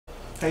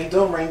How you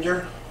doing,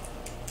 Ranger?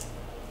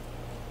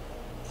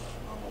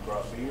 I'm gonna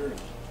drop beer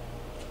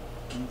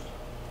and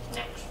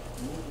Next.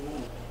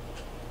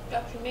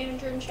 Production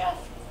manager and chef.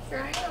 Here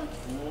I am.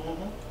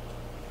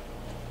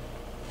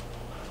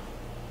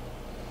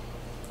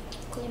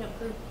 Clean up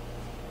crew.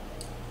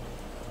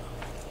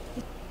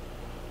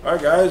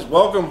 Alright guys,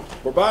 welcome.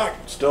 We're back.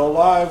 Still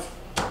alive.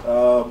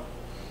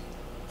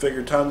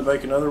 Figured time to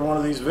make another one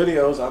of these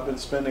videos. I've been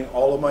spending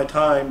all of my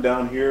time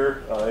down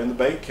here in the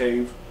bait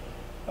cave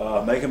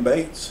making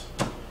baits.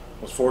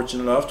 Was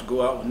fortunate enough to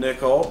go out with Nick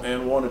Holt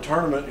and won a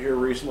tournament here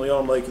recently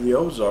on Lake of the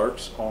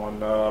Ozarks on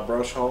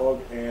brush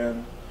hog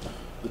and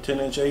the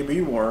 10-inch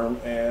AB worm,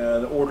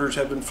 and orders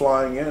have been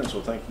flying in, so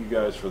thank you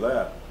guys for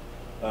that.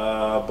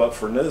 But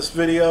for this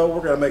video,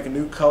 we're going to make a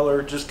new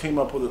color. Just came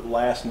up with it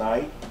last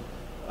night.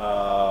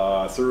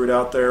 I threw it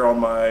out there on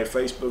my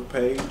Facebook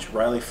page,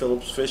 Riley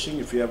Phillips Fishing.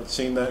 If you haven't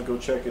seen that, go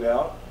check it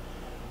out.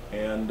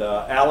 And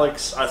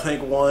Alex, I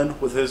think, won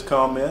with his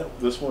comment.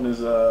 This one is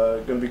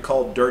going to be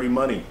called Dirty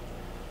Money.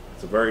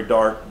 It's a very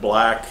dark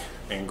black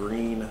and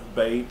green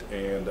bait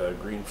and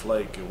green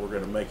flake, and we're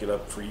going to make it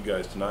up for you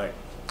guys tonight.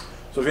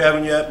 So if you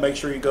haven't yet, make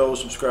sure you go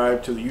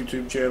subscribe to the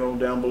YouTube channel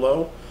down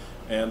below.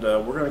 And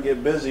we're going to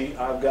get busy.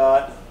 I've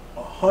got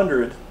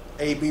 100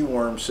 AB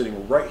worms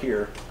sitting right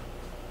here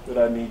that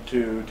I need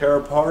to tear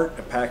apart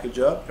and package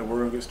up, and we're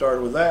going to get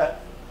started with that.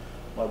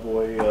 My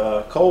boy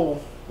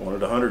Cole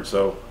wanted 100,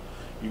 so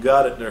you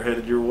got it. They're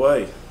headed your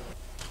way.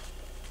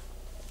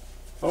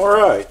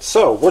 Alright,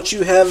 so what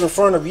you have in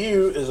front of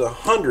you is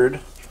 100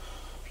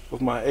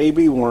 of my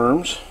AB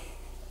worms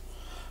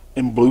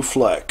in blue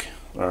fleck.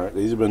 Alright,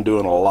 these have been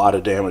doing a lot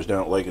of damage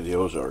down at Lake of the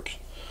Ozarks.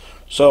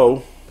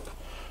 So,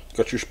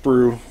 got your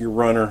sprue, your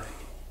runner,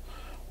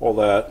 all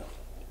that.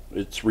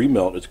 It's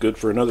remelt. It's good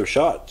for another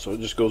shot, so it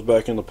just goes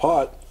back in the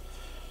pot.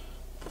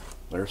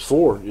 There's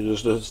 4.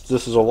 This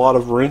is a lot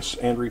of rinse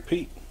and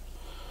repeat.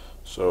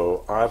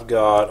 So I've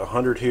got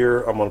 100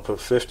 here. I'm going to put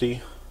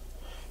 50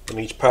 in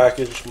each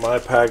package. My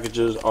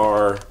packages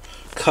are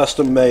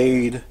custom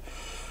made.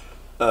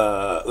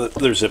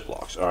 They're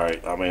Ziplocs. All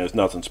right. I mean, it's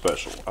nothing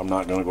special. I'm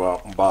not going to go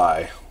out and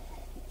buy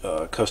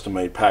custom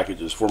made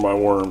packages for my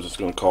worms. It's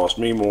going to cost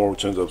me more,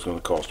 which ends up going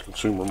to cost the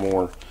consumer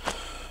more.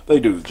 They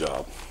do the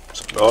job.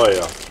 Oh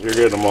yeah, you're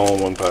getting them all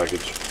in one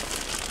package.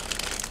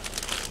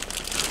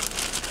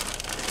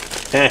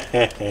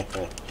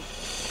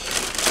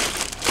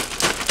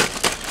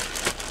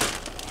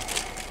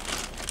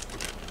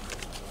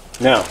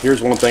 Now,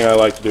 here's one thing I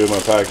like to do in my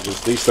packages.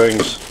 These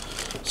things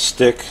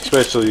stick,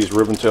 especially these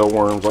ribbon tail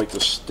worms, like to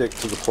stick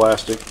to the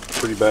plastic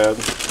pretty bad.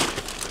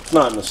 It's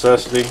not a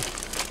necessity,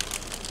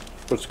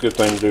 but it's a good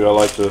thing to do. I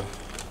like to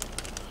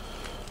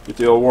get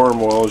the old worm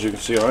oil. As you can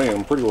see, I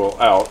am pretty well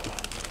out.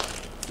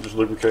 Just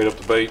lubricate up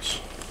the baits.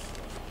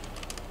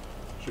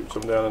 Shoot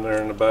some down in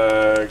there in the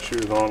bag,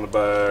 shoot it on the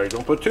bag.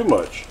 Don't put too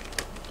much,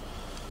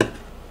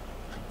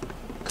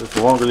 because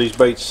the longer these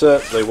baits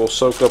set, they will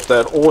soak up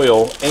that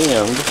oil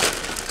and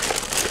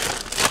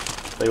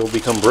they will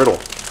become brittle.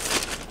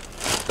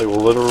 They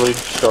will literally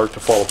start to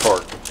fall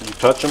apart. If you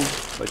touch them,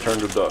 they turn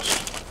to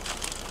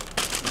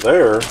dust.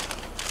 There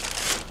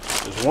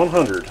is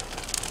 100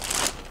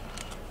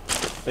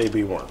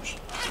 AB worms.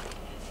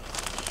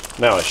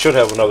 Now, I should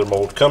have another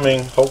mold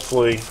coming,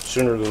 hopefully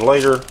sooner than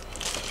later.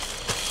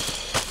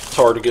 It's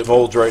hard to get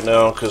molds right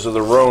now because of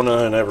the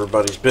Rona and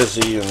everybody's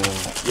busy, and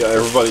yeah,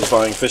 everybody's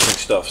buying fishing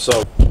stuff.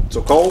 So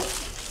Cole,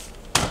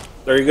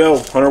 there you go,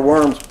 100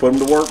 worms. Put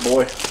them to work,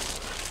 boy.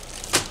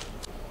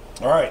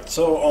 Alright,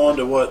 so on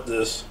to what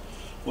this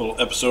little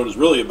episode is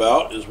really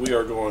about, is we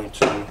are going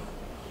to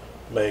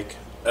make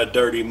a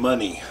dirty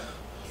money.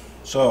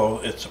 So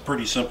it's a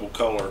pretty simple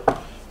color.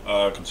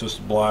 Consists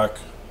of black,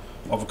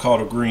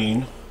 avocado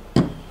green,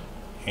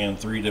 and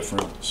 3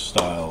 different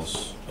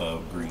styles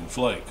of green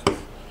flake.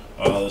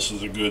 This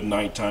is a good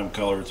nighttime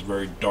color. It's a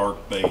very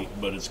dark bait,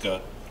 but it's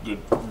got good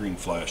green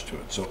flash to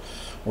it. So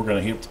we're going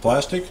to heat up the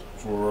plastic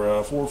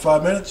for 4 or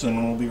 5 minutes,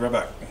 and we'll be right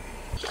back.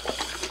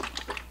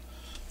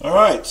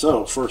 Alright,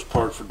 so first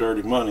part for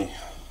dirty money.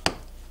 A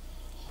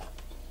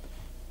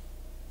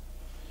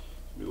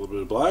little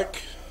bit of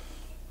black,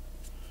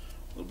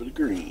 a little bit of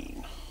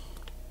green.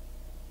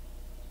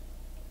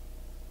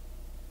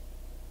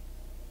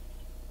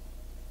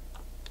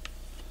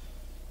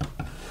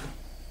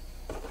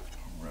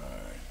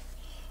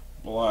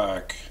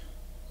 Black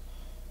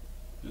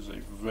is a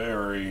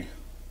very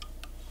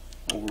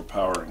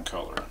overpowering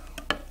color.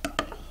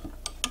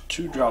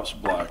 2 drops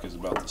of black is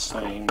about the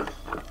same as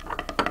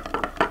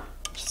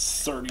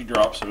 30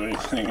 drops of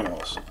anything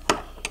else.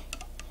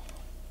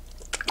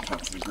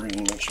 Top of the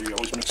green, make sure you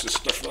always mix this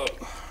stuff up.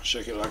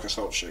 Shake it like a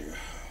salt shaker.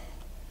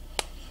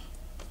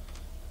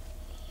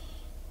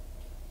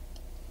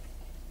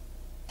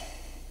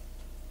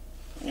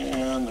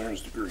 And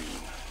there's the green.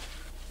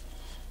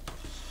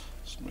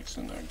 Mix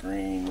in that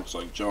green, looks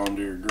like John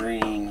Deere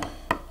green.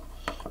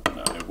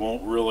 Now it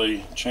won't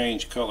really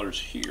change colors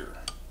here.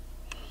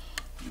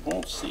 You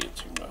won't see it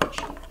too much.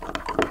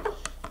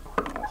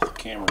 The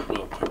camera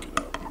will pick it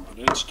up. But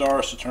it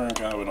starts to turn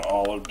kind of an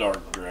olive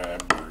dark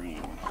drab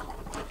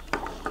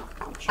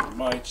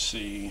might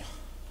see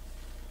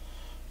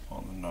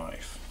on the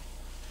knife.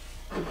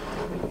 I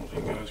don't know if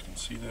you guys can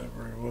see that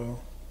very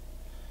well.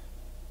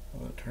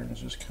 Well, that turns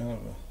just kind of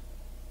a...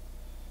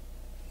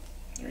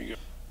 There you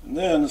go. And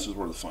then this is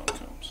where the fun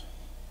comes.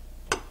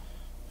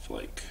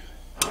 Flake.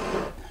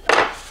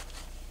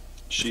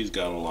 She's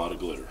got a lot of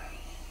glitter.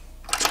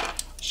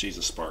 She's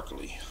a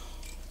sparkly.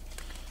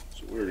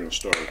 So we're going to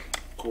start a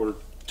 1/4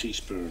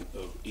 teaspoon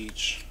of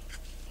each,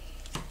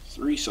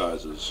 3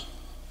 sizes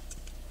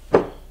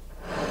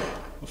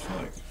of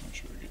flake. Make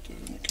sure I get that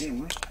in the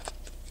camera.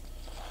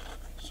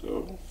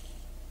 So,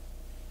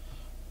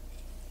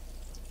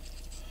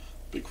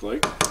 big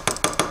flake.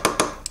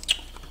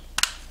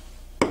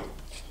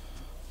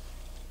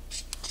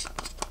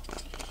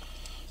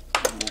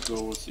 And we'll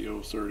go with the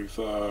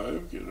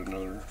 035. Get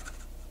another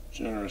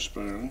generous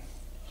spoon.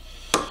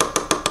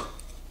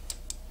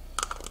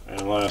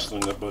 And last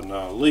but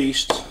not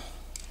least,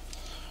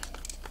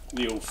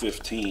 the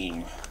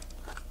 015.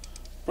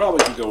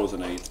 Probably could go with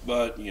an 1/8,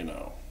 but you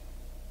know,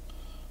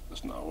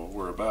 that's not what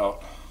we're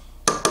about.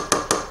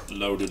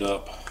 Loaded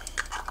up.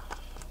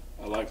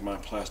 I like my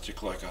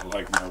plastic like I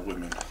like my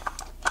women.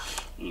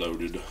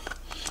 Loaded.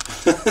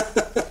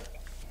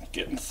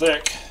 Getting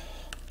thick.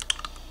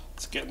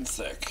 It's getting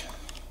thick.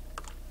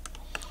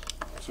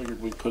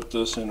 Figured we'd put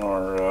this in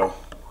our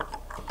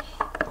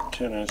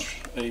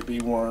 10-inch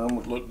AB worm.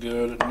 Would look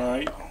good at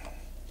night.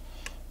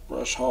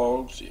 Brush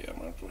hogs. Yeah, I'm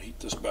going to heat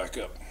this back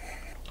up.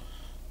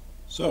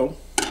 So,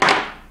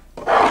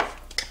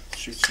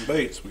 shoot some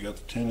baits. We got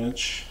the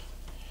 10-inch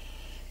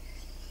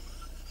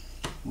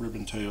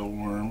ribbon tail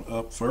worm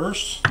up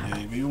first. The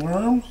AB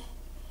worm.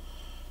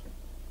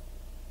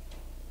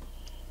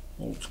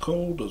 Holds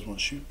cold, doesn't want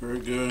to shoot very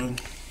good.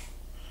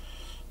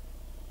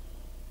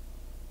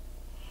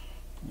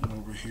 And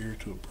over here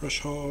to a brush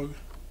hog.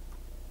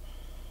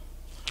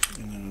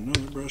 And then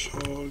another brush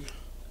hog.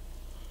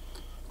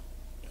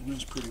 And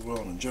that's pretty well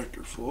an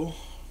injector full.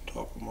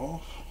 Top them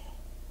off.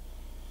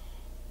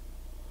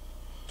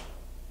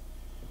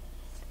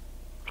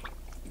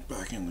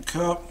 Back in the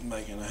cup,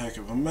 making a heck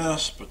of a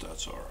mess, but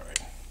that's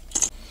alright.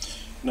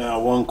 Now,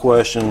 one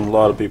question a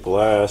lot of people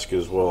ask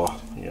is,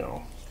 well, you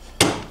know,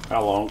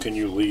 how long can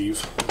you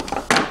leave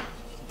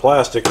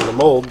plastic in the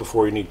mold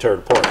before you need to tear it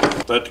apart?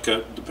 That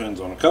depends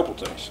on a couple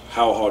things.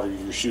 How hot are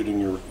you shooting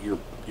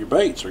your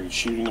baits? Are you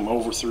shooting them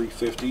over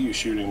 350? Are you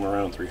shooting them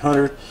around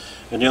 300?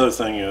 And the other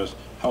thing is,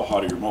 how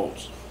hot are your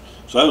molds?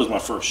 So that was my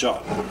first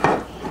shot.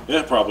 It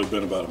had probably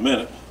been about a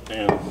minute,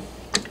 and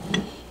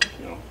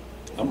you know,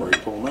 I'm ready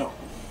to pull them out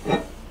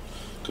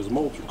because the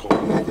molds are cold.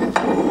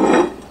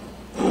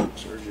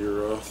 So there's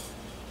your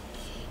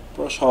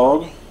brush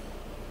hog.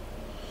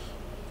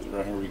 Get it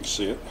right here where you can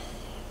see it.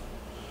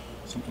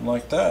 Something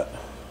like that.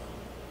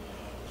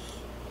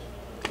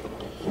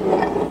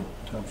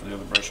 Time for the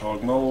other brush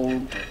hog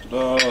mold.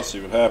 Let's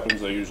see what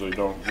happens. They usually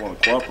don't want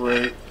to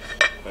cooperate.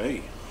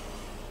 Hey,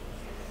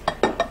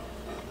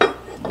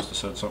 must have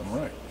said something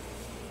right.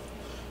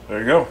 There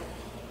you go.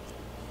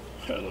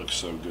 That looks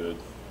so good.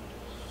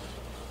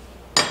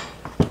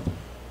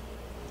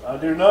 I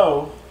do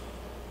know,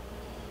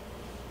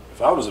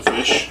 if I was a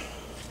fish,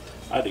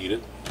 I'd eat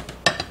it.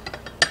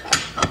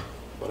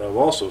 But I've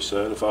also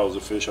said if I was a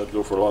fish, I'd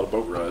go for a lot of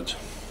boat rides.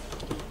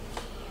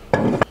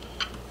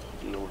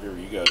 Get over here,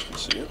 you guys can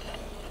see it.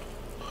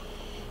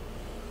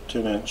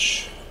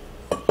 10-inch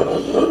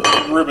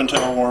ribbon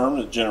tail worm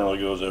that generally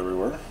goes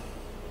everywhere.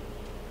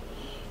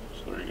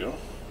 So there you go.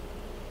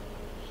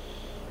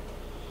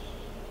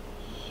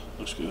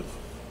 Looks good.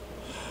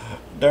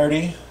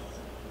 Dirty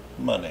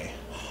money.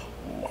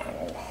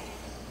 Wow.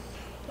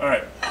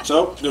 Alright,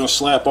 so I'm going to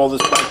slap all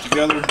this back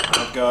together.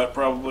 I've got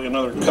probably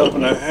another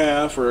 1.5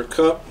 cups or a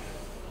cup.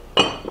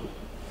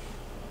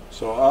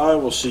 So I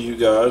will see you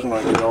guys when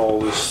I get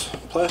all this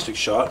plastic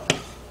shot.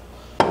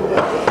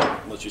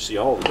 Let you see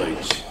all the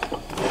baits.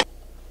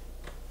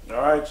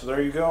 Alright, so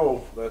there you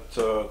go. That's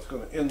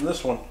going to end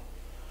this one.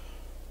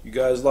 You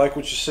guys like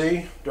what you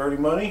see? Dirty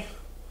money?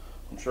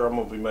 I'm sure I'm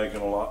going to be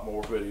making a lot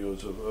more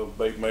videos of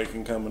bait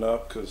making coming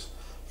up, because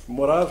from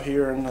what I'm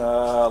hearing,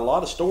 a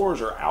lot of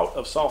stores are out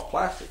of soft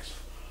plastics.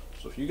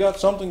 So if you got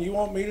something you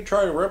want me to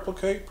try to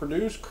replicate,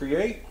 produce,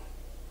 create,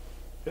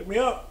 hit me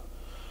up.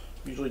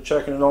 Usually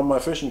checking it on my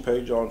fishing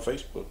page on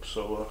Facebook.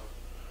 So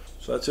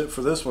that's it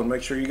for this one.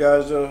 Make sure you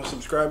guys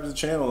subscribe to the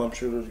channel. I'm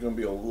sure there's going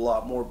to be a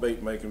lot more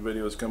bait making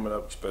videos coming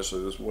up,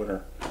 especially this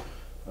winter.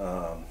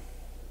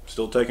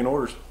 Still taking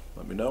orders.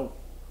 Let me know.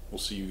 We'll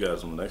see you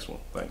guys on the next one.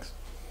 Thanks.